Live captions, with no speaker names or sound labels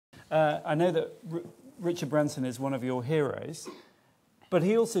I know that Richard Branson is one of your heroes, but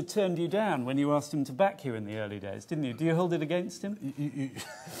he also turned you down when you asked him to back you in the early days, didn't you? Do you hold it against him?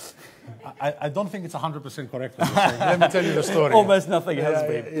 I don't think it's 100% correct what you're saying. Let me tell you the story. Almost nothing has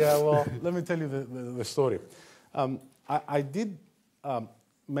been. Yeah, well, let me tell you the story. I did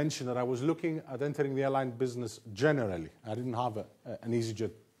mention that I was looking at entering the airline business generally. I didn't have an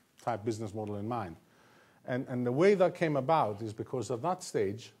EasyJet type business model in mind. And the way that came about is because at that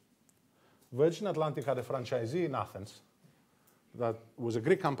stage, Virgin Atlantic had a franchisee in Athens that was a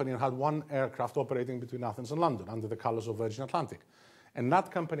Greek company and had one aircraft operating between Athens and London under the colours of Virgin Atlantic. And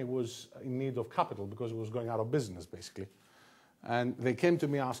that company was in need of capital because it was going out of business, basically. And they came to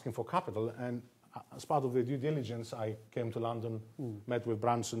me asking for capital, and as part of the due diligence, I came to London, met with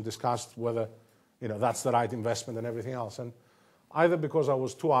Branson, discussed whether that's the right investment and everything else. And either because I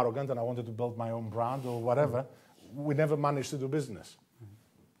was too arrogant and I wanted to build my own brand or whatever, we never managed to do business.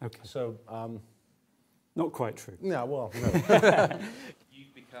 Okay. So, not quite true. Yeah, well, no.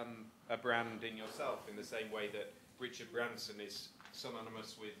 You've become a brand in yourself in the same way that Richard Branson is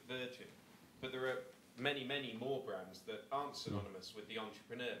synonymous with Virgin. But there are many, many more brands that aren't synonymous with the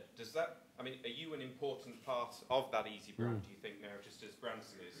entrepreneur. Does that, are you an important part of that Easy brand, do you think, now, just as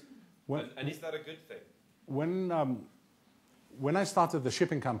Branson is? And is that a good thing? When I started the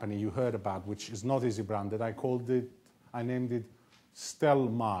shipping company you heard about, which is not Easy branded, I named it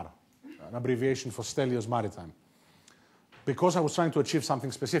Stelmar, an abbreviation for Stelios Maritime. Because I was trying to achieve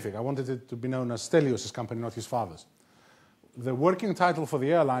something specific. I wanted it to be known as Stelios' company, not his father's. The working title for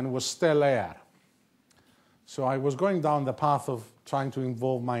the airline was Stel Air. So I was going down the path of trying to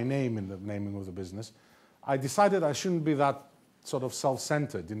involve my name in the naming of the business. I decided I shouldn't be that sort of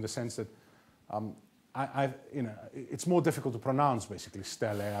self-centered in the sense that it's more difficult to pronounce, basically,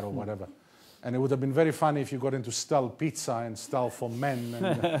 Stel Air or whatever. And it would have been very funny if you got into Stel Pizza and Stel for Men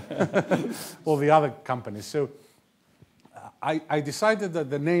and all the other companies. So I decided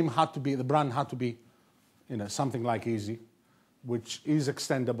that the name had to be, the brand had to be, something like Easy, which is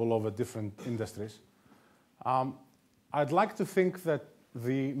extendable over different industries. I'd like to think that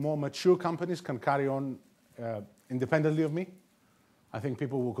the more mature companies can carry on independently of me. I think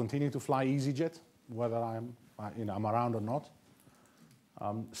people will continue to fly EasyJet, whether I'm around or not.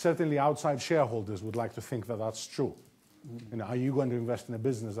 Certainly outside shareholders would like to think that that's true. Are you going to invest in a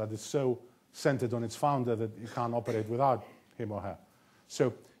business that is so centered on its founder that you can't operate without him or her?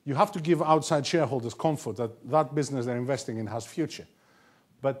 So you have to give outside shareholders comfort that that business they're investing in has future.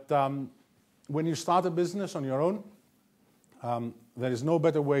 But when you start a business on your own, there is no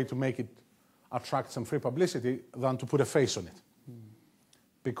better way to make it attract some free publicity than to put a face on it.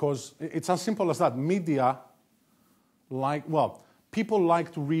 Because it's as simple as that. Media people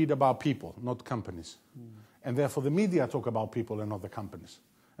like to read about people, not companies. And therefore the media talk about people and not the companies.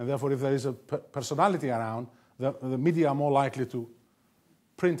 And therefore if there is a personality around, the media are more likely to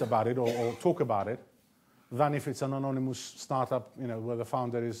print about it or talk about it than if it's an anonymous startup, where the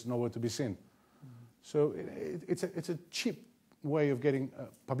founder is nowhere to be seen. So it's a cheap way of getting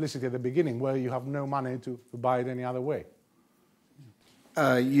publicity at the beginning where you have no money to buy it any other way.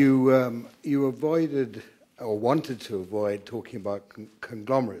 You avoided or wanted to avoid talking about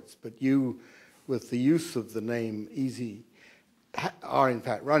conglomerates, but you, with the use of the name Easy, are in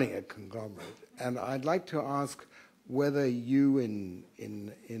fact running a conglomerate. And I'd like to ask whether you, in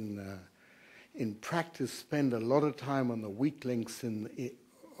practice, spend a lot of time on the weak links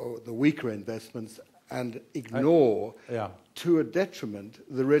or the weaker investments and ignore, to a detriment,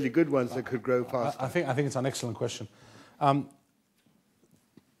 the really good ones that could grow faster. I think it's an excellent question.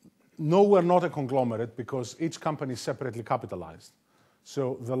 No, we're not a conglomerate because each company is separately capitalized.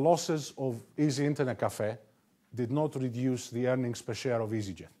 So the losses of Easy Internet Cafe did not reduce the earnings per share of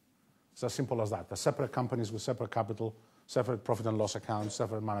EasyJet. It's as simple as that. They're separate companies with separate capital, separate profit and loss accounts,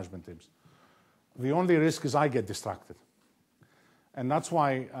 separate management teams. The only risk is I get distracted. And that's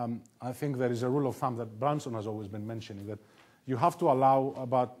why I think there is a rule of thumb that Branson has always been mentioning, that you have to allow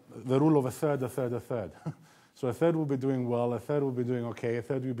about the rule of a third, a third, a third. So a third will be doing well, a third will be doing okay, a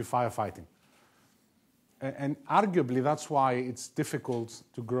third will be firefighting. And arguably that's why it's difficult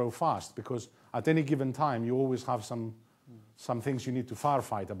to grow fast, because at any given time you always have some things you need to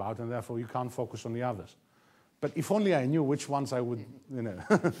firefight about, and therefore you can't focus on the others. But if only I knew which ones I would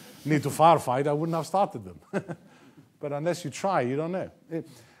need to firefight, I wouldn't have started them. But unless you try, you don't know.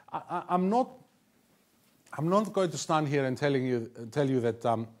 I'm not going to stand here and tell you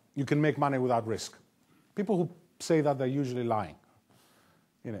that you can make money without risk. People who say that, they're usually lying.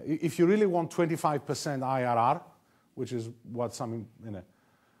 If you really want 25% IRR, which is what some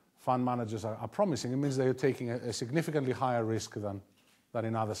fund managers are promising, it means they're taking a significantly higher risk than than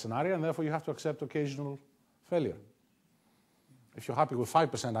in other scenarios, and therefore you have to accept occasional failure. If you're happy with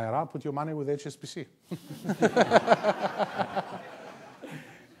 5% IRR, put your money with HSBC.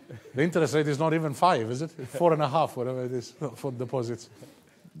 The interest rate is not even 5, is it? 4.5, whatever it is for deposits.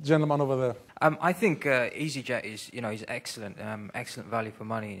 Gentleman over there. I think EasyJet is excellent, excellent value for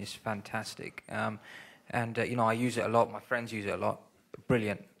money. It's fantastic, and I use it a lot. My friends use it a lot.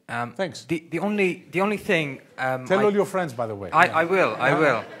 Brilliant. Thanks. The only thing. Tell all your friends, by the way. I will.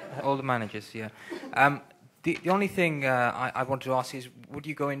 All the managers, yeah. The only thing I want to ask is, would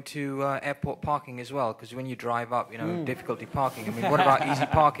you go into airport parking as well? Because when you drive up, difficulty parking. I mean, what about easy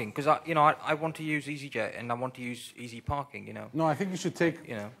parking? Because I want to use EasyJet and I want to use easy parking. No, I think you should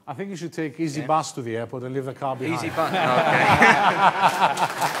take. I think you should take Easy Bus to the airport and leave the car behind. Easy Bus.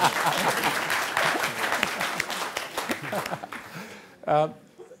 Okay.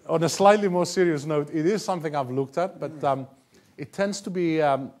 On a slightly more serious note, it is something I've looked at, but it tends to be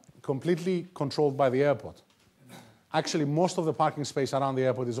completely controlled by the airport. Actually, most of the parking space around the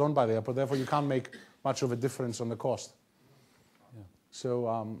airport is owned by the airport, therefore you can't make much of a difference on the cost. Yeah.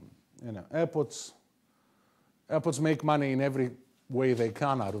 So, airports make money in every way they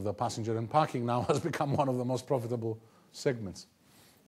can out of the passenger, and parking now has become one of the most profitable segments.